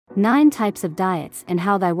9 types of diets and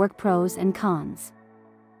how they work. Pros and cons.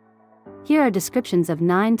 Here are descriptions of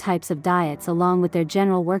 9 types of diets along with their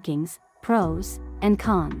general workings, pros and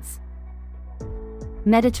cons.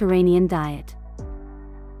 Mediterranean diet.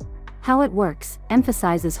 How it works: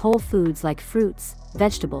 emphasizes whole foods like fruits,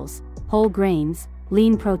 vegetables, whole grains,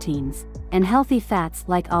 lean proteins, and healthy fats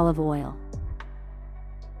like olive oil.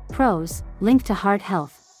 Pros: linked to heart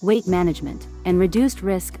health, weight management, and reduced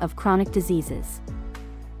risk of chronic diseases.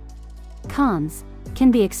 Cons: can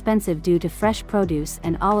be expensive due to fresh produce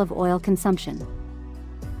and olive oil consumption.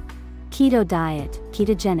 Keto diet,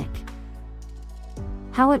 ketogenic.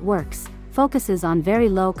 How it works: focuses on very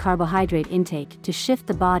low carbohydrate intake to shift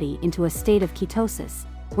the body into a state of ketosis,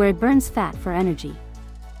 where it burns fat for energy.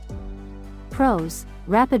 Pros: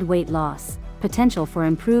 rapid weight loss, potential for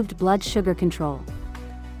improved blood sugar control.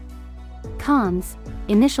 Cons: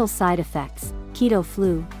 initial side effects: keto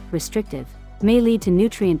flu, restrictive, may lead to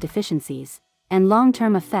nutrient deficiencies, and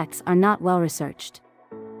long-term effects are not well researched.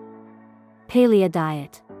 Paleo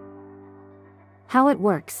diet. How it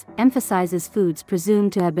works: emphasizes foods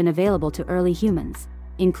presumed to have been available to early humans,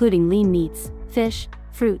 including lean meats, fish,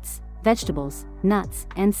 fruits, vegetables, nuts,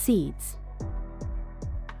 and seeds.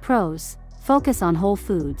 Pros: focus on whole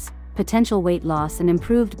foods, potential weight loss and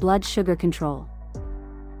improved blood sugar control.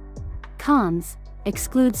 Cons: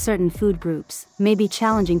 excludes certain food groups, may be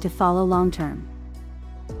challenging to follow long-term.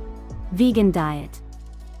 Vegan diet.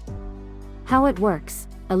 How it works: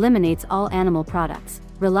 eliminates all animal products,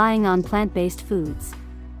 relying on plant-based foods.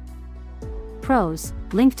 Pros: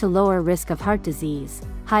 linked to lower risk of heart disease,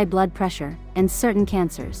 high blood pressure, and certain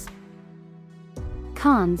cancers.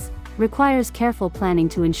 Cons: requires careful planning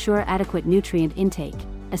to ensure adequate nutrient intake,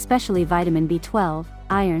 especially vitamin B12,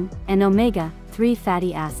 iron, and omega-3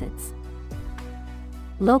 fatty acids.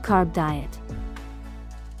 Low-carb diet.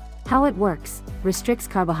 How it works: restricts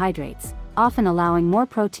carbohydrates, often allowing more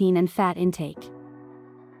protein and fat intake.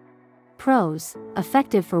 Pros: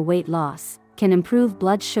 effective for weight loss, can improve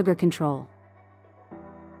blood sugar control.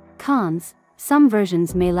 Cons: some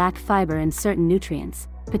versions may lack fiber and certain nutrients,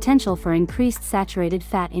 potential for increased saturated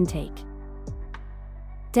fat intake.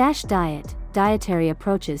 Dash diet, dietary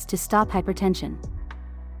approaches to stop hypertension.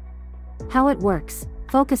 How it works: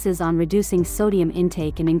 focuses on reducing sodium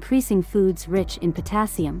intake and increasing foods rich in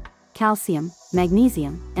potassium, calcium,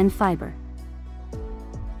 magnesium, and fiber.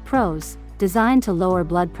 Pros: designed to lower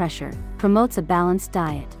blood pressure, promotes a balanced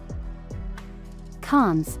diet.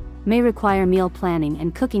 Cons: may require meal planning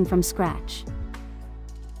and cooking from scratch.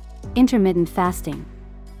 Intermittent fasting.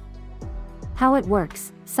 How it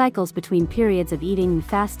works: cycles between periods of eating and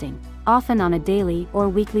fasting, often on a daily or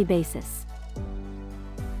weekly basis.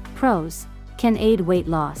 Pros: can aid weight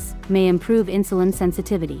loss, may improve insulin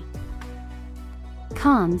sensitivity.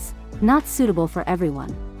 Cons: not suitable for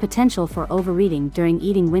everyone, potential for overeating during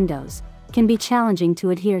eating windows, can be challenging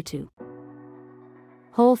to adhere to.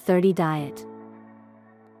 Whole30 Diet.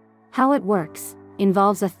 How it works: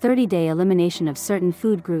 involves a 30-day elimination of certain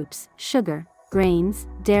food groups, sugar, grains,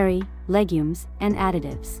 dairy, legumes, and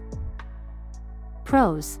additives.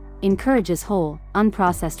 Pros: encourages whole,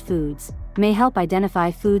 unprocessed foods, may help identify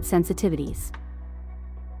food sensitivities.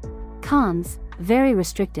 Cons: very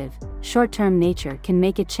restrictive, short-term nature can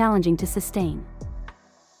make it challenging to sustain.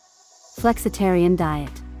 Flexitarian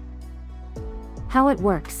Diet. How it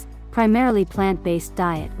works: primarily plant-based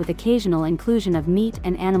diet with occasional inclusion of meat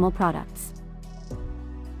and animal products.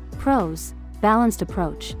 Pros: balanced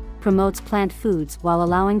approach, promotes plant foods while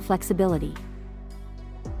allowing flexibility.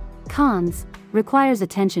 Cons: requires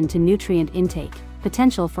attention to nutrient intake,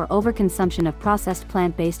 potential for overconsumption of processed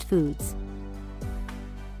plant-based foods.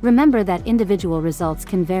 Remember that individual results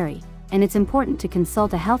can vary, and it's important to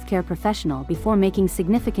consult a healthcare professional before making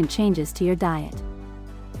significant changes to your diet.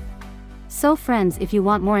 So friends, if you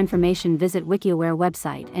want more information, visit Wikiaware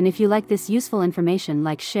website, and if you like this useful information,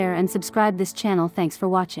 like, share and subscribe this channel. Thanks for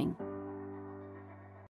watching.